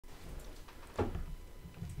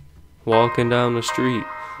Walking down the street,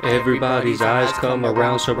 everybody's eyes come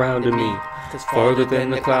around surrounding me. Farther than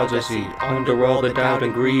the clouds I see, under all the doubt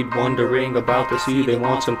and greed, wondering about the sea. They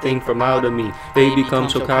want something from out of me, they become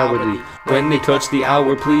so cowardly. When they touch the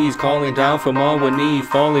hour, please, calling down from on one knee,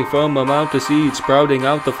 falling from a mount of seeds, sprouting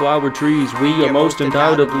out the flower trees. We are most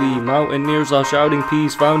undoubtedly mountaineers, all shouting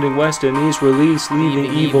peace, founding west and east, release,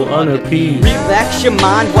 leaving evil unappeased. Relax your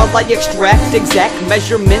mind while I extract exact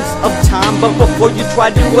measurements of time. But before you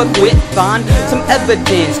try to acquit, find some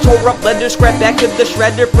evidence. Tore up letters, scrap back to the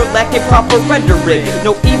shredder for lack of proper rhetoric.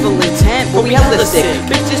 No evil intent, but we hella sick.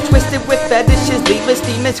 Bitches twisted with fetishes, leaving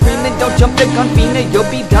steaming, screaming, don't jump the gun, Fina, you'll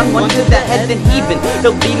be done. One to the head and heaving, the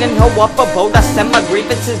leaning hoe off a boat. I send my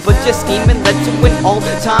grievances, but just scheming led to an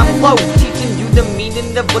all-time low. Teaching you the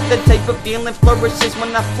meaning of what the type of feeling flourishes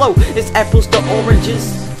when I flow. It's apples to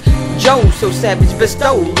oranges. Joe, so savage,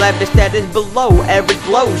 bestow lavish status below average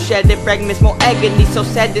blow, shattered fragments, more agony, so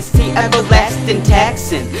sad to see everlasting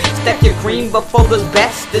taxing. Stack your cream before those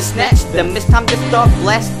bastards snatch them. It's time to start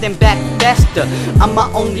blasting back faster. I'm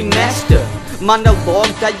my only master. Monologue,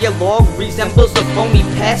 dialogue resembles a phony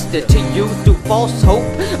pastor to you through false hope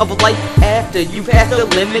of a life after. You pass the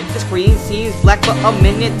limit, the screen seems black for a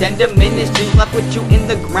minute, then diminish. Dreams left with you in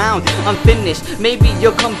the ground, unfinished. Maybe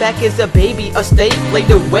you'll come back as a baby, a state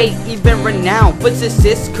laid away, even renowned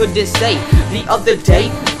physicists couldn't say. The other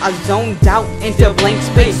day, I zoned out into blank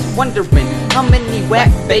space, wondering how many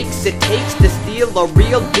whack fakes it takes to steal a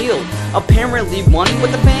real deal. Apparently one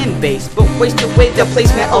with a fan base, but waste away the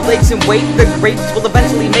placement of legs and weight. The greats will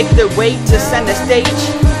eventually make their way to center stage.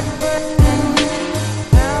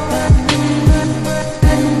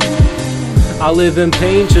 I live in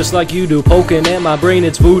pain just like you do, poking at my brain,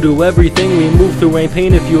 it's voodoo. Everything we move through ain't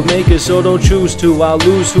pain if you make it, so don't choose to. I'll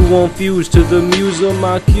lose who won't fuse to the muse of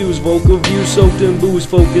my cues. Vocal views soaked in booze,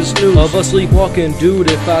 focus news of a sleepwalking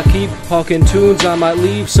dude. If I keep hawking tunes, I might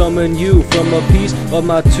leave, summon you from a piece of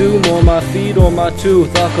my tomb, or my feet, or my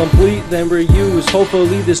tooth. I'll complete, then reuse.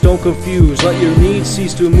 Hopefully this don't confuse. Let your needs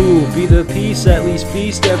cease to move. Be the peace, at least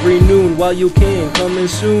feast every noon while you can. Coming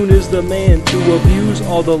soon is the man to abuse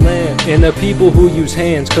all the land. And the people who use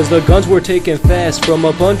hands, cause the guns were taken fast from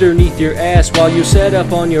up underneath your ass while you sat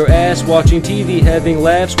up on your ass watching TV, having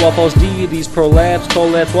laughs while false deities prolapse,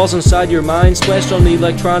 collapse walls inside your mind, splashed on the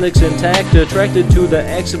electronics intact, attracted to the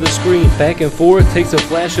X of the screen. Back and forth takes a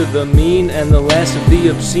flash of the mean and the last of the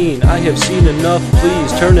obscene. I have seen enough,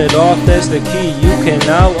 please turn it off, that's the key. You can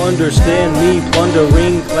now understand me,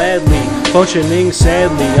 plundering gladly, functioning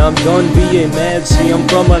sadly. I'm done being mad, see I'm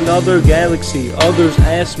from another galaxy. Others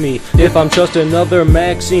ask me if I'm just another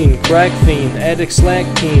Maxine, crack fiend, addict, slack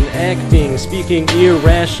teen, acting, speaking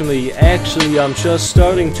irrationally. Actually, I'm just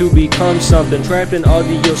starting to become something, trapped in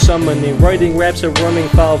audio summoning, writing raps and running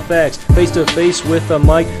foul facts, face to face with a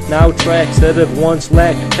mic, now tracks that have once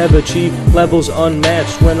lacked have achieved levels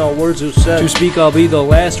unmatched when all words are said. To speak, I'll be the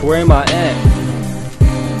last, where am I at?